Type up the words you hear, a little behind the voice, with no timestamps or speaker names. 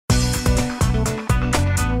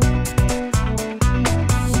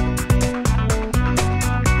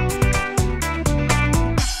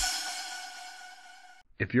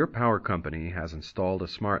If your power company has installed a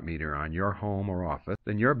smart meter on your home or office,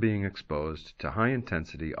 then you're being exposed to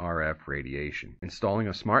high-intensity RF radiation. Installing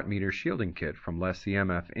a smart meter shielding kit from Less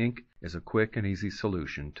EMF Inc. is a quick and easy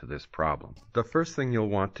solution to this problem. The first thing you'll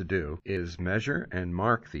want to do is measure and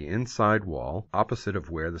mark the inside wall opposite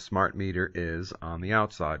of where the smart meter is on the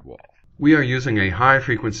outside wall. We are using a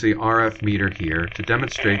high-frequency RF meter here to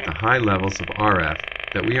demonstrate the high levels of RF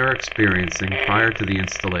that we are experiencing prior to the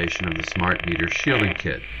installation of the smart meter shielding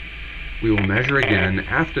kit. We will measure again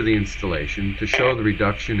after the installation to show the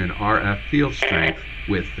reduction in RF field strength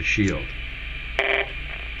with the shield.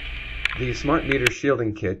 The smart meter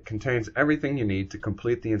shielding kit contains everything you need to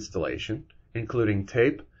complete the installation, including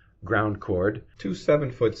tape, ground cord, two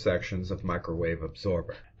 7-foot sections of microwave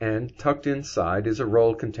absorber, and tucked inside is a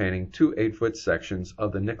roll containing two 8-foot sections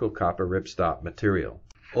of the nickel-copper ripstop material.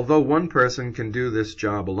 Although one person can do this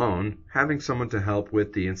job alone, having someone to help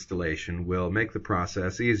with the installation will make the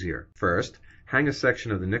process easier. First, hang a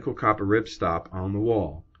section of the nickel-copper ripstop on the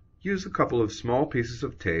wall. Use a couple of small pieces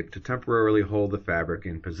of tape to temporarily hold the fabric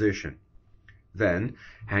in position. Then,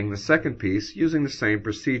 hang the second piece using the same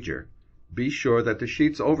procedure. Be sure that the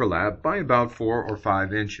sheets overlap by about 4 or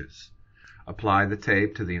 5 inches. Apply the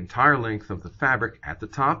tape to the entire length of the fabric at the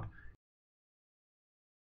top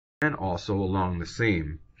and also along the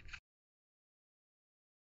seam.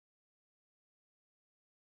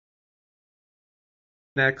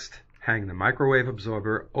 Next, hang the microwave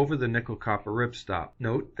absorber over the nickel-copper ripstop.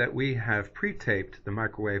 Note that we have pre-taped the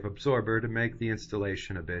microwave absorber to make the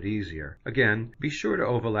installation a bit easier. Again, be sure to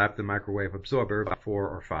overlap the microwave absorber by 4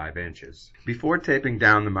 or 5 inches. Before taping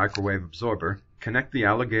down the microwave absorber, connect the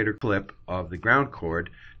alligator clip of the ground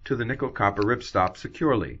cord to the nickel-copper ripstop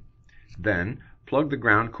securely. Then, plug the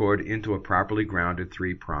ground cord into a properly grounded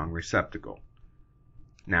 3-prong receptacle.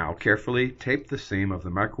 Now carefully tape the seam of the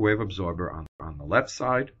microwave absorber on the left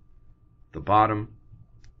side, the bottom,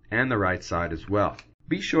 and the right side as well.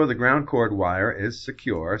 Be sure the ground cord wire is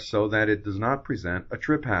secure so that it does not present a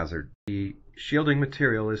trip hazard. The shielding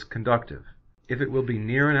material is conductive. If it will be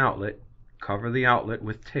near an outlet, cover the outlet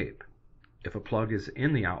with tape. If a plug is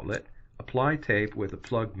in the outlet, apply tape where the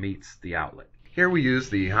plug meets the outlet. Here we use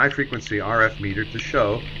the high-frequency RF meter to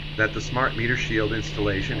show that the smart meter shield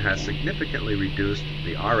installation has significantly reduced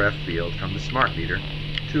the RF field from the smart meter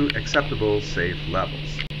to acceptable safe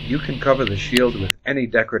levels. You can cover the shield with any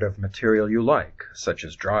decorative material you like, such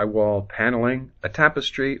as drywall, paneling, a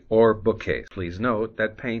tapestry, or bookcase. Please note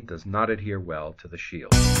that paint does not adhere well to the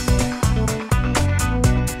shield.